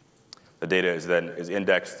 The data is then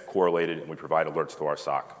indexed, correlated, and we provide alerts to our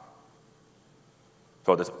SOC.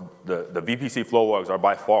 So the VPC flow logs are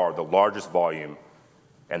by far the largest volume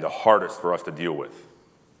and the hardest for us to deal with.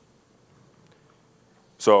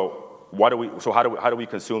 So how do we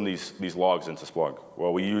consume these logs into Splunk?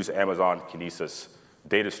 Well, we use Amazon Kinesis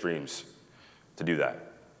data streams to do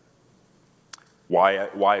that.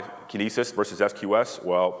 Why Kinesis versus SQS?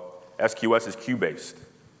 Well, SQS is queue-based.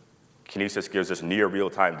 Kinesis gives us near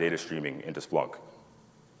real-time data streaming into Splunk.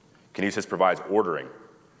 Kinesis provides ordering.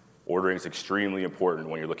 Ordering is extremely important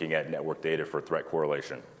when you're looking at network data for threat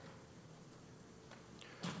correlation.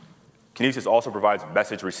 Kinesis also provides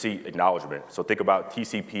message receipt acknowledgement. So think about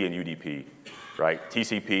TCP and UDP, right?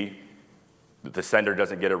 TCP, the sender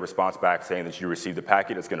doesn't get a response back saying that you received the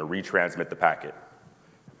packet, it's going to retransmit the packet.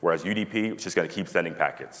 Whereas UDP, it's just going to keep sending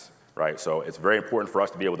packets, right? So it's very important for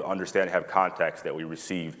us to be able to understand and have context that we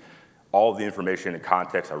received all of the information and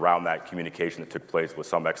context around that communication that took place with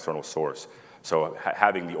some external source. So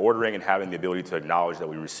having the ordering and having the ability to acknowledge that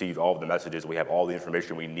we received all of the messages, we have all the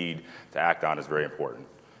information we need to act on is very important.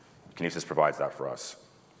 Kinesis provides that for us.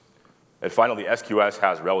 And finally, SQS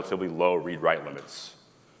has relatively low read-write limits.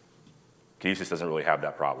 Kinesis doesn't really have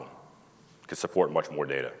that problem. It can support much more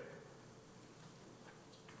data.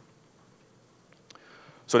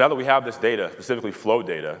 So now that we have this data, specifically flow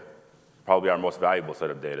data, probably our most valuable set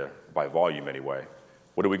of data, by volume anyway,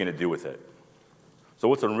 what are we going to do with it? So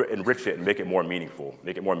let's enrich it and make it more meaningful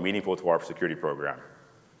to our security program.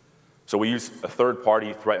 So we use a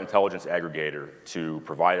third-party threat intelligence aggregator to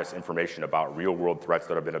provide us information about real-world threats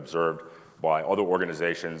that have been observed by other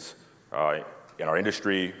organizations in our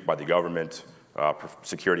industry, by the government,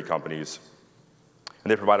 security companies, and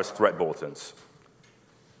they provide us threat bulletins.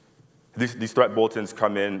 These threat bulletins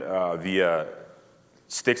come in via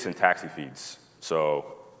STIX and taxi feeds,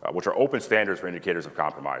 which are open standards for indicators of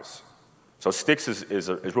compromise. So STIX is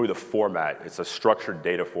really the format. It's a structured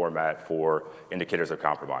data format for indicators of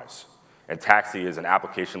compromise. And taxi is an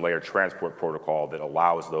application layer transport protocol that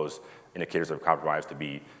allows those indicators of compromise to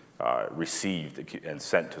be received and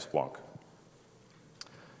sent to Splunk.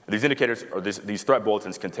 These indicators, or these threat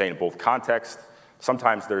bulletins, contain both context.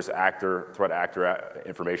 Sometimes there's threat actor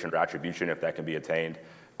information or attribution if that can be attained,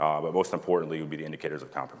 but most importantly would be the indicators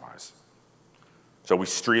of compromise. So we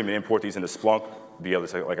stream and import these into Splunk via,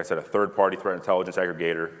 like I said, a third-party threat intelligence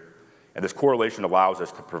aggregator. And this correlation allows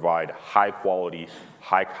us to provide high-quality,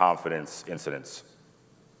 high-confidence incidents.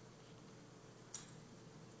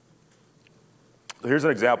 So here's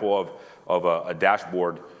an example of a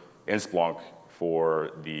dashboard in Splunk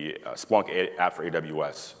for the Splunk app for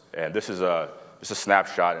AWS. And this is just a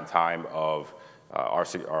snapshot in time of our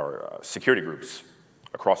security groups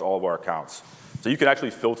across all of our accounts. So you can actually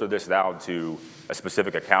filter this down to a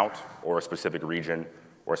specific account or a specific region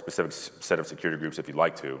or a specific set of security groups if you'd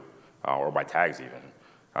like to, or by tags even.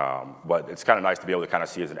 But it's kind of nice to be able to kind of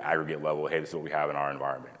see as an aggregate level, hey, this is what we have in our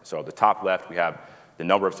environment. So at the top left, we have the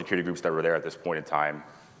number of security groups that were there at this point in time.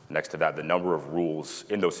 Next to that, the number of rules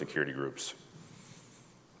in those security groups.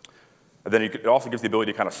 And then it also gives the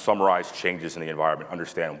ability to kind of summarize changes in the environment,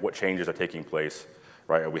 understand what changes are taking place,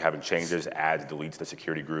 right? Are we having changes, adds, deletes to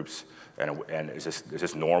security groups? And is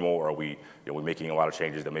this normal, or are we, we're making a lot of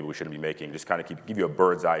changes that maybe we shouldn't be making? Just kind of give you a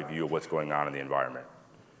bird's eye view of what's going on in the environment.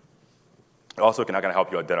 It also can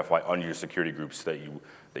help you identify unused security groups that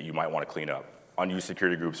you might want to clean up. Unused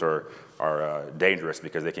security groups are dangerous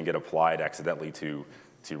because they can get applied accidentally to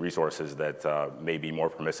resources that may be more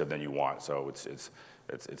permissive than you want. So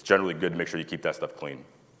it's generally good to make sure you keep that stuff clean.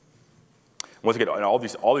 Once again, and all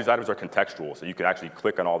these items are contextual, so you can actually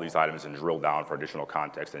click on all these items and drill down for additional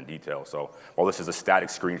context and detail. So while this is a static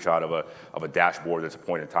screenshot of a dashboard that's a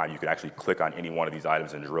point in time, you can actually click on any one of these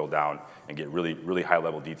items and drill down and get really high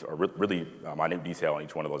level detail, or really minute detail on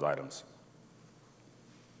each one of those items.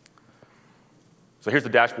 So here's the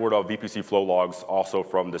dashboard of VPC flow logs, also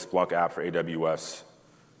from the Splunk app for AWS.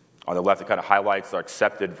 On the left, it kind of highlights our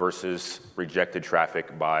accepted versus rejected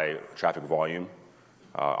traffic by traffic volume.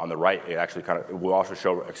 On the right, it will also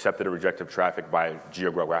show accepted or rejected traffic by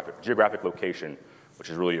geographic location, which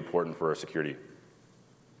is really important for security.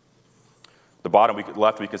 The bottom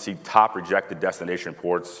left, we can see top rejected destination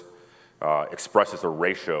ports expresses a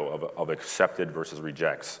ratio of accepted versus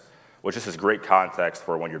rejects, which is great context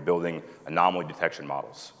for when you're building anomaly detection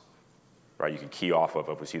models. Right? You can key off of,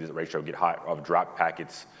 if we see this ratio get high, of dropped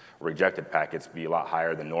packets, rejected packets be a lot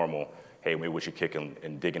higher than normal, hey, maybe we should kick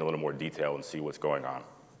and dig in a little more detail and see what's going on.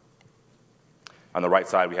 On the right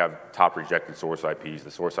side, we have top rejected source IPs.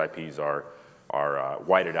 The source IPs are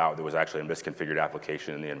whited out. There was actually a misconfigured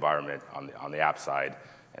application in the environment on the app side,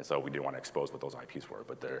 and so we didn't want to expose what those IPs were.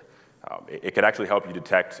 But it could actually help you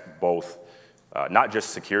detect both, not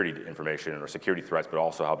just security information or security threats, but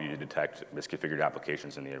also help you to detect misconfigured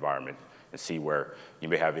applications in the environment and see where you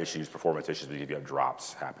may have issues, performance issues, because you have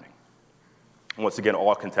drops happening. Once again,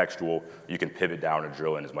 all contextual. You can pivot down and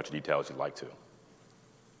drill in as much detail as you'd like to.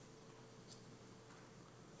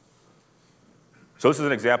 So this is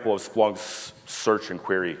an example of Splunk's search and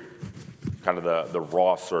query, kind of the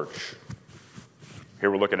raw search. Here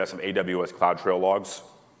we're looking at some AWS CloudTrail logs.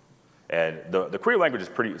 And the query language is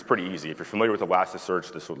pretty easy. If you're familiar with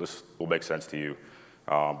Elasticsearch, this will make sense to you.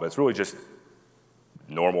 But it's really just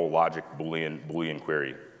normal logic Boolean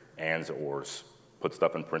query, ands, ors. Put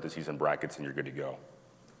stuff in parentheses and brackets, and you're good to go.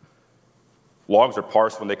 Logs are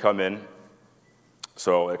parsed when they come in,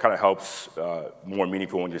 so it kind of helps more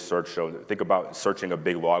meaningful when you search. So think about searching a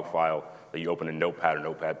big log file that you open in Notepad or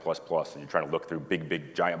Notepad++, and you're trying to look through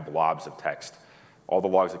big, giant blobs of text. All the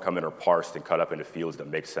logs that come in are parsed and cut up into fields that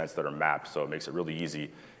make sense, that are mapped, so it makes it really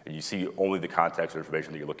easy, and you see only the context or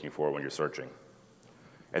information that you're looking for when you're searching.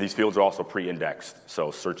 And these fields are also pre-indexed,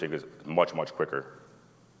 so searching is much, much quicker.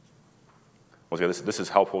 Once again, this is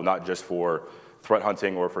helpful not just for threat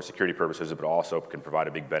hunting or for security purposes, but also can provide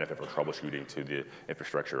a big benefit for troubleshooting to the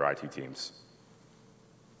infrastructure or IT teams.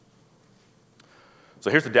 So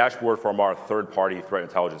here's the dashboard from our third-party threat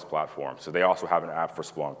intelligence platform. So they also have an app for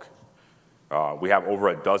Splunk. We have over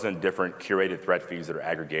a dozen different curated threat feeds that are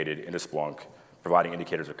aggregated into Splunk, providing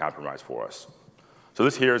indicators of compromise for us. So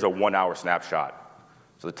this here is a 1-hour snapshot.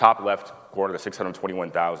 So the top left corner, the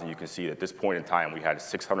 621,000, you can see at this point in time, we had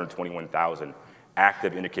 621,000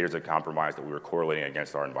 active indicators of compromise that we were correlating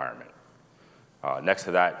against our environment. Next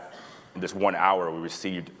to that, in this 1 hour, we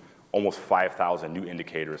received almost 5,000 new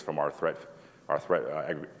indicators from our threat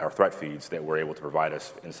feeds that were able to provide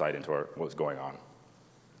us insight into what was going on.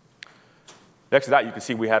 Next to that, you can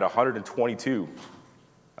see we had 122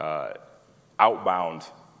 outbound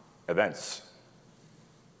events,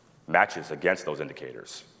 matches against those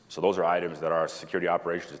indicators. So those are items that our security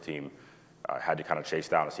operations team had to kind of chase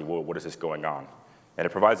down and see, well, what is this going on? And it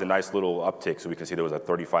provides a nice little uptick, so we can see there was a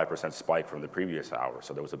 35% spike from the previous hour.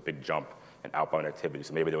 So there was a big jump in outbound activity.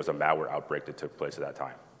 So maybe there was a malware outbreak that took place at that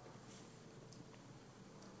time.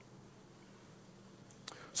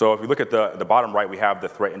 So if we look at the bottom right, we have the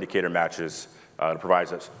threat indicator matches. It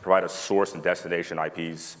provide us source and destination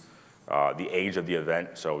IPs. The age of the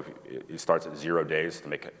event, so it starts at 0 days to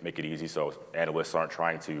make it easy, so analysts aren't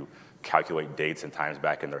trying to calculate dates and times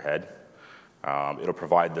back in their head. It'll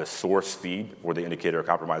provide the source feed where the indicator of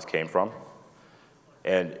compromise came from.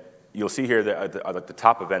 And you'll see here that at the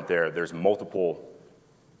top event there's multiple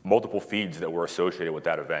feeds that were associated with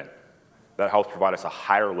that event. That helps provide us a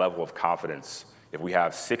higher level of confidence. If we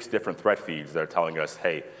have 6 different threat feeds that are telling us,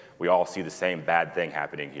 hey, we all see the same bad thing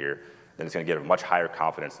happening here, then it's going to get a much higher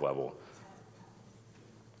confidence level.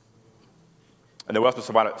 And then we also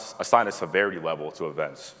assign a severity level to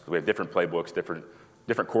events. We have different playbooks,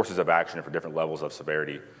 different courses of action for different levels of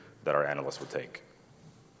severity that our analysts would take.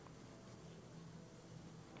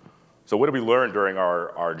 So what did we learn during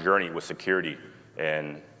our journey with security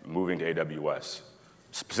and moving to AWS?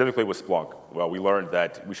 Specifically with Splunk, well, we learned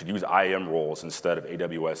that we should use IAM roles instead of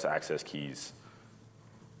AWS access keys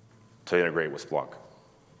to integrate with Splunk.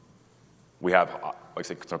 We have, like I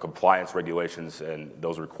said, some compliance regulations, and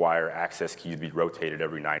those require access keys to be rotated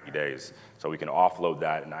every 90 days. So we can offload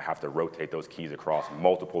that and not have to rotate those keys across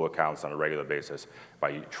multiple accounts on a regular basis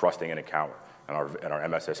by trusting an account in our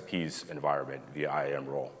MSSP's environment via IAM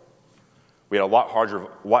role. We had a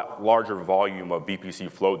lot larger volume of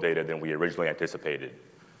VPC flow data than we originally anticipated.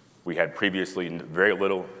 We had previously very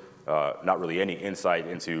little, not really any insight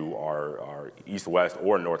into our east-west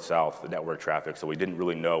or north-south network traffic, so we didn't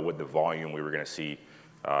really know what the volume we were going to see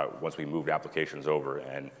once we moved applications over,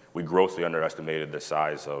 and we grossly underestimated the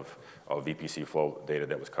size of VPC flow data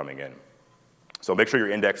that was coming in. So make sure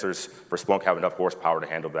your indexers for Splunk have enough horsepower to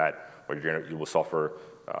handle that, or you will suffer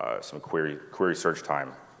some query search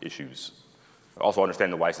time issues. Also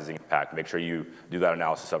understand the licensing impact. Make sure you do that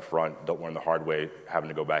analysis up front. Don't learn the hard way, having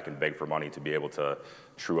to go back and beg for money to be able to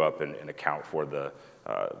true up and account for the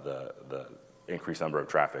increased number of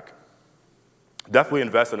traffic. Definitely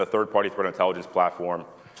invest in a third-party threat intelligence platform.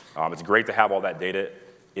 It's great to have all that data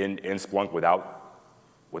in Splunk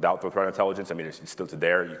without the threat intelligence. I mean, it's still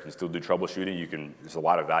there. You can still do troubleshooting. There's a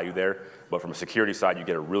lot of value there. But from a security side, you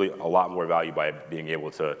get a lot more value by being able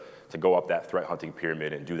to go up that threat hunting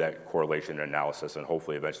pyramid and do that correlation and analysis, and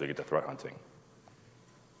hopefully eventually get to threat hunting.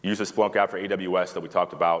 Use the Splunk app for AWS that we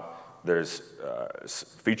talked about. There's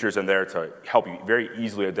features in there to help you very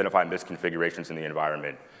easily identify misconfigurations in the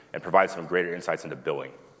environment and provide some greater insights into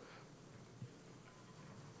billing.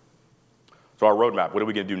 So our roadmap, what are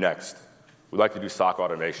we going to do next? We'd like to do SOC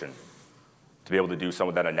automation, to be able to do some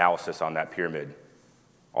of that analysis on that pyramid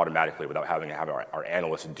automatically without having to have our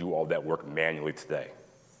analysts do all that work manually today,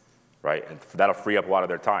 right? And that'll free up a lot of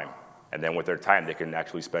their time. And then with their time, they can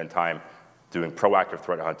actually spend time doing proactive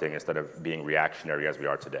threat hunting instead of being reactionary as we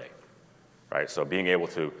are today, right? So being able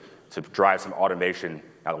to drive some automation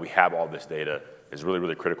now that we have all this data is really,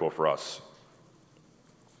 really critical for us.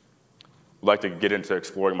 We'd like to get into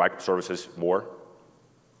exploring microservices more,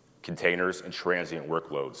 containers and transient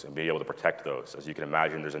workloads, and being able to protect those. As you can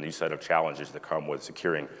imagine, there's a new set of challenges that come with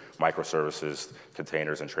securing microservices,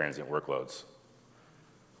 containers, and transient workloads.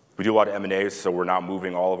 We do a lot of M&As, so we're not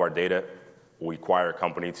moving all of our data. We acquire a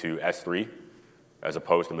company to S3 as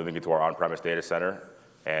opposed to moving it to our on-premise data center,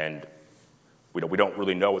 and we don't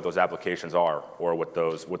really know what those applications are or what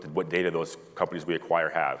data those companies we acquire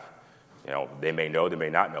have. You know, they may know, they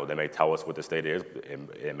may not know. They may tell us what this data is,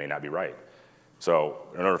 it may not be right. So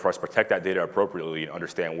in order for us to protect that data appropriately and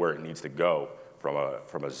understand where it needs to go from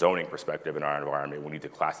a zoning perspective in our environment, we need to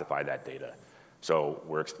classify that data. So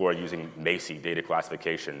we're exploring using Macie data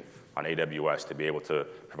classification on AWS to be able to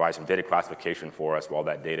provide some data classification for us while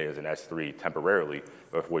that data is in S3 temporarily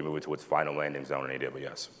before we move it to its final landing zone in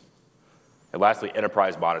AWS. And lastly,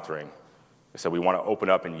 enterprise monitoring. So we want to open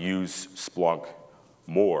up and use Splunk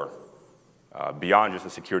more beyond just the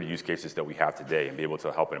security use cases that we have today, and be able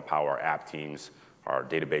to help empower our app teams, our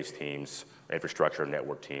database teams, infrastructure and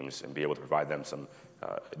network teams, and be able to provide them some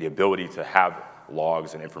the ability to have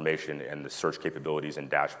logs and information and the search capabilities and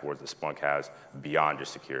dashboards that Splunk has beyond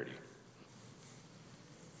just security.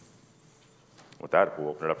 With that, we'll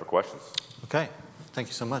open it up for questions. Okay, thank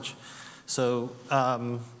you so much. So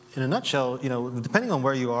in a nutshell, you know, depending on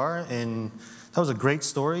where you are, and that was a great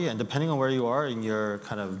story, and depending on where you are in your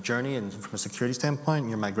kind of journey and from a security standpoint,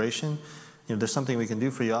 your migration, you know, there's something we can do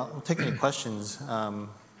for you. I'll take any questions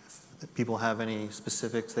if people have any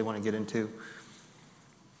specifics they want to get into.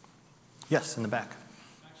 Yes, in the back.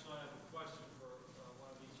 Actually, I have a question for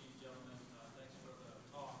one of each of you gentlemen. Thanks for the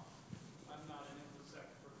talk. I'm not an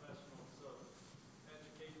InfoSec professional, so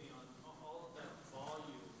educate me on all of that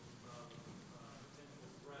volume of potential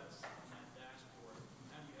threats on that dashboard.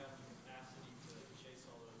 How do you have the capacity to chase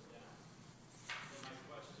all those down? And my second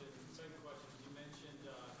question is, you mentioned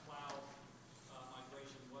cloud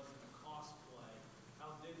migration wasn't a cost play.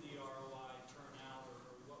 How did the ROI turn out,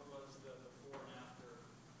 or what was the before and after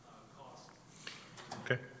cost?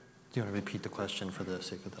 Okay. Do you want to repeat the question for the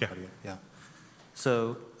sake of the Yeah. audio? Yeah.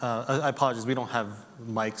 So I apologize, we don't have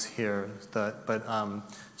mics here, but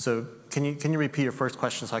so can you repeat your first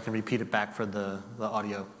question so I can repeat it back for the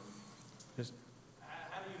audio? How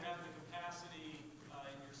do you have the capacity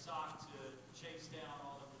in your SOC to chase down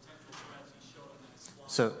all the potential threats you showed in that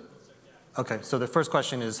slide? Okay, so the first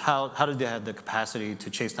question is how did they have the capacity to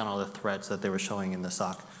chase down all the threats that they were showing in the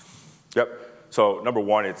SOC? Yep. So number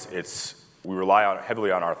one, we rely heavily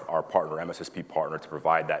on our partner, MSSP partner, to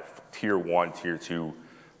provide that tier 1, tier 2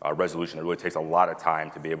 resolution. It really takes a lot of time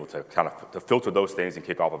to be able to to filter those things and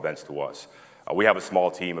kick off events to us. We have a small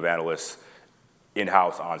team of analysts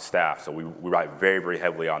in-house on staff. So we rely very, very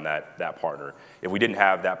heavily on that partner. If we didn't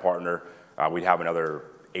have that partner, we'd have another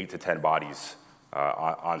 8 to 10 bodies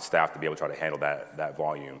on staff to be able to try to handle that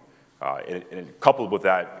volume. And coupled with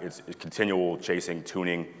that, it's continual chasing,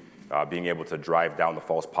 tuning, being able to drive down the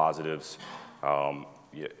false positives.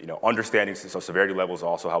 Understanding, so severity levels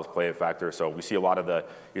also helps play a factor. So we see a lot of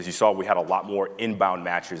as you saw, we had a lot more inbound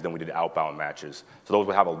matches than we did outbound matches. So those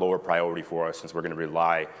would have a lower priority for us since we're going to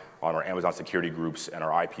rely on our Amazon security groups and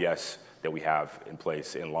our IPS that we have in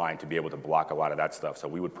place in line to be able to block a lot of that stuff. So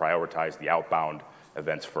we would prioritize the outbound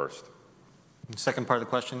events first. Second part of the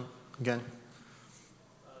question, again?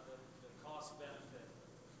 The cost benefit.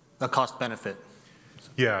 The cost benefit.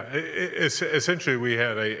 Yeah, essentially we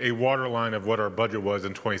had a waterline of what our budget was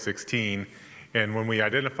in 2016, and when we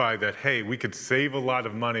identified that, hey, we could save a lot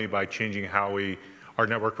of money by changing our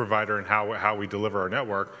network provider and how we deliver our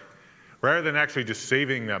network, rather than actually just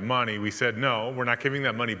saving that money, we said, no, we're not giving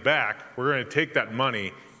that money back. We're going to take that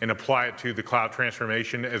money and apply it to the cloud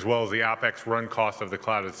transformation as well as the OpEx run cost of the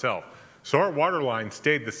cloud itself. So our waterline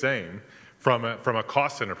stayed the same from a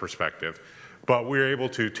cost center perspective, but we were able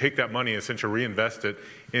to take that money and essentially reinvest it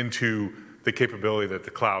into the capability that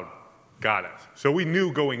the cloud got us. So we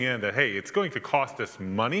knew going in that, hey, it's going to cost us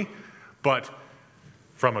money, but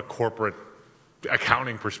from a corporate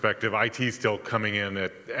accounting perspective, IT is still coming in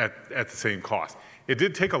at the same cost. It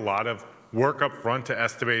did take a lot of work up front to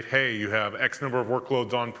estimate, hey, you have X number of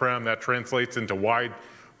workloads on-prem, that translates into Y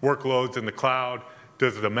workloads in the cloud.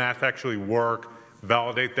 Does the math actually work?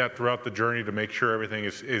 Validate that throughout the journey to make sure everything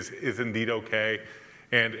is indeed okay,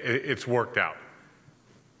 and it's worked out.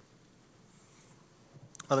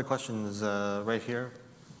 Other questions right here?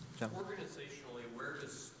 John? Organizationally, where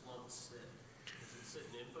does Splunk sit? Does it sit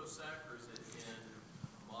in InfoSec or is it in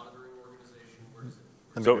a monitoring organization? Where does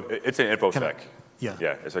it? So it's an InfoSec.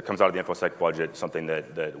 Yeah. So it comes out of the InfoSec budget, something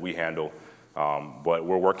that we handle. But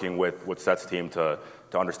we're working with Seth's team to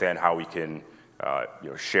understand how we can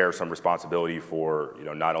share some responsibility for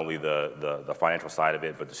not only the financial side of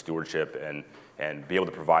it, but the stewardship and be able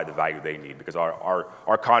to provide the value they need. Because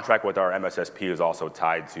our contract with our MSSP is also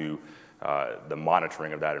tied to the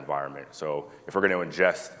monitoring of that environment. So if we're going to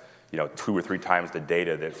ingest 2 or 3 times the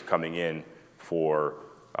data that's coming in for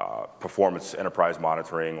performance enterprise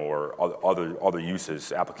monitoring or other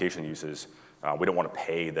uses, application uses, we don't want to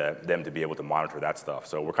pay them to be able to monitor that stuff.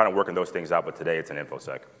 So we're kind of working those things out, but today it's an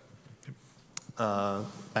InfoSec.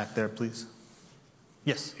 Back there, please.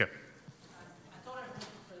 Yes. Yeah. I thought I heard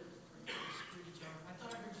for security, Joe, I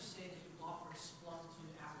thought I heard you say that you offer Splunk to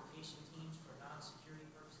application teams for non-security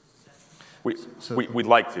purposes. Is that true? We'd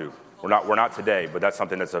like to. We're not today, but that's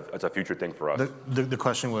something that's a future thing for us. The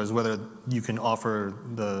question was whether you can offer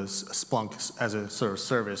the Splunk as a sort of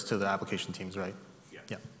service to the application teams, right? Yeah.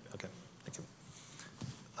 Yeah. Okay. Thank you.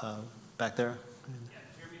 Back there. Yeah,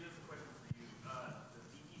 Jeremy, this is a question for you. The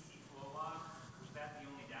VPC flow log, was that the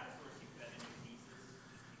only data source you fed into Kinesis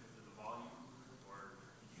just because of the volume, or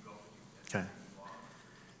did you go Okay.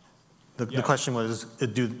 The question was, are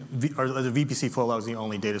the VPC flow logs the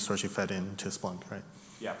only data source you fed into Splunk, right?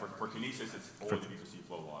 Yeah, for Kinesis, it's only the VPC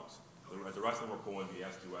flow logs. The rest of them we're pulling the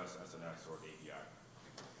S2S, SNS, or API.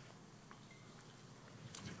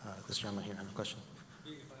 This gentleman here has a question.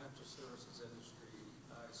 Being a financial services industry,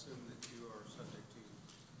 I assume that you are subject to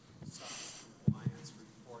SOX compliance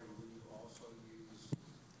reporting. Will you also use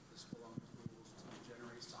the Splunk tools to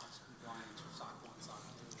generate SOX compliance or SOC 1, SOC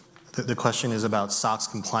 2? The question is about SOX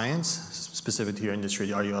compliance, specific to your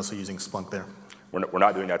industry. Are you also using Splunk there? We're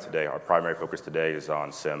not doing that today. Our primary focus today is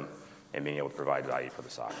on SIM and being able to provide value for the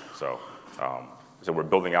SOC. So we're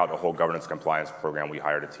building out a whole governance compliance program. We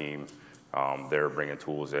hired a team. They're bringing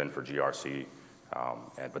tools in for GRC,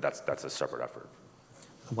 but that's a separate effort.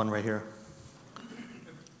 One right here.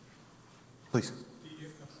 Please. The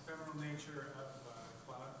ephemeral nature of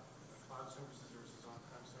cloud services versus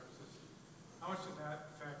on-prem services, how much did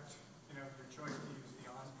that affect your choice to use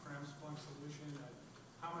the on-prem Splunk solution?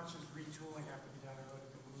 How much does retooling have to be done in order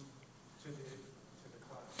to move to the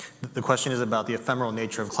cloud? The question is about the ephemeral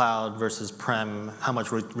nature of cloud versus prem. How much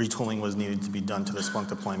retooling was needed to be done to the Splunk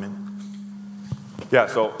deployment? Yeah,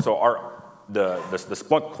 so the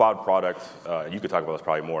Splunk cloud product, you could talk about this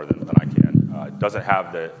probably more than I can, doesn't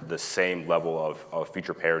have the same level of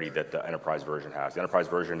feature parity that the enterprise version has. The enterprise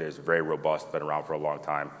version is very robust, been around for a long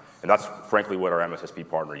time, and that's frankly what our MSSP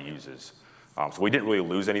partner uses. So we didn't really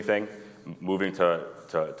lose anything. Moving to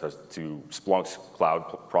Splunk's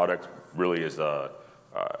cloud product really is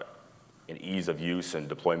an ease of use and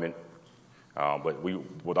deployment. But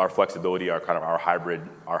with our flexibility, our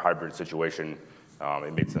hybrid situation,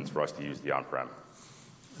 it made sense for us to use the on-prem.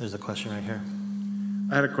 There's a question right here.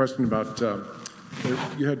 I had a question about,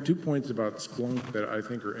 you had 2 points about Splunk that I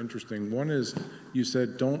think are interesting. One is you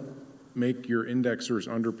said don't make your indexers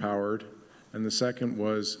underpowered. And the second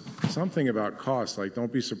was something about cost, like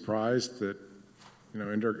don't be surprised that,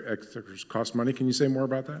 indexers cost money. Can you say more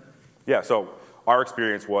about that? Yeah, so our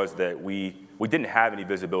experience was that we didn't have any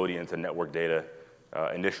visibility into network data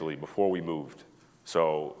initially before we moved.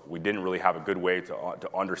 So we didn't really have a good way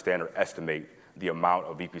to understand or estimate the amount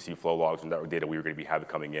of VPC flow logs and network data we were going to be having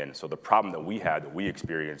coming in. So the problem that we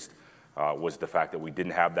experienced was the fact that we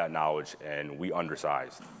didn't have that knowledge and we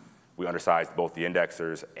undersized. We undersized both the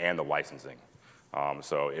indexers and the licensing.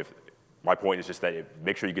 So my point is just that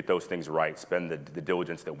make sure you get those things right, spend the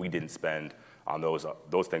diligence that we didn't spend on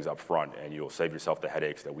those things up front, and you'll save yourself the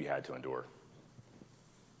headaches that we had to endure.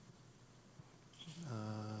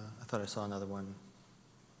 I thought I saw another one.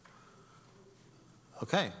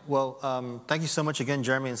 Okay, well, thank you so much again,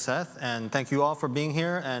 Jeremy and Seth, and thank you all for being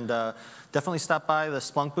here, and definitely stop by the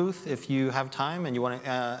Splunk booth if you have time and you want to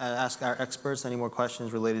ask our experts any more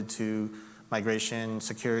questions related to migration,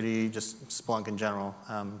 security, just Splunk in general.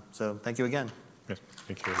 So thank you again. Yes,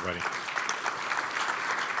 thank you, everybody.